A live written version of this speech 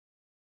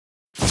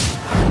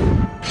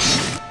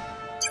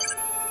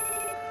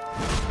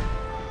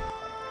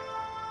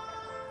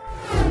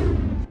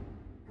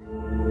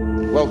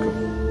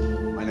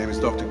Welcome. My name is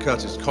Dr.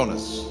 Curtis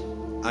Connors.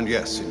 And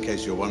yes, in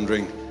case you're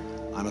wondering,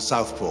 I'm a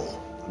southpaw.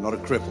 I'm not a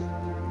cripple.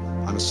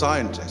 I'm a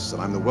scientist,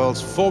 and I'm the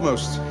world's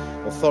foremost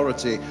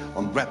authority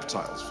on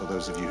reptiles, for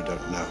those of you who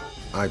don't know.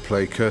 I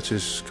play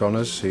Curtis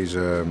Connors. He's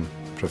a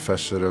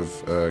professor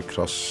of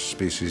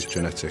cross-species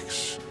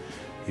genetics.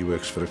 He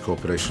works for a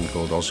corporation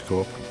called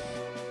Oscorp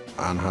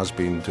and has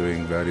been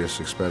doing various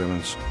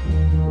experiments.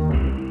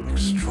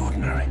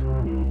 Extraordinary.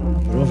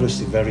 You're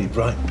obviously very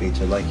bright,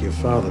 Peter, like your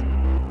father.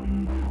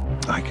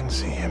 I can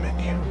see him in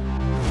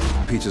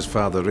you. Peter's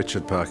father,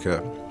 Richard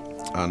Parker,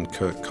 and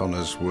Kurt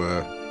Connors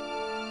were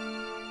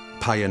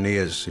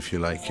pioneers, if you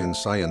like, in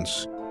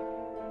science.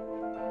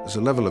 There's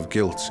a level of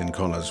guilt in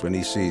Connors when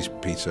he sees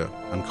Peter,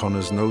 and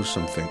Connors knows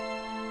something.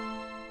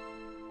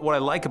 What I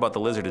like about the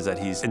Lizard is that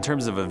he's, in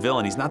terms of a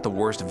villain, he's not the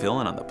worst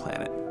villain on the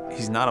planet.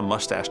 He's not a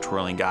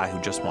mustache-twirling guy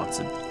who just wants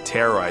to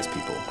terrorize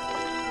people.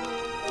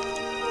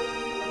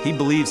 He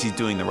believes he's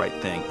doing the right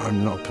thing.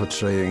 I'm not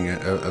portraying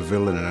a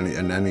villain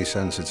in any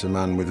sense. It's a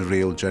man with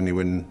real,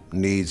 genuine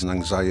needs and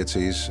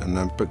anxieties.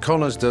 But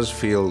Connors does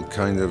feel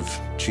kind of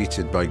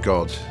cheated by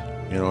God,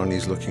 you know, and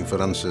he's looking for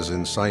answers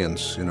in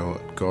science. You know,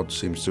 God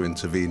seems to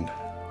intervene.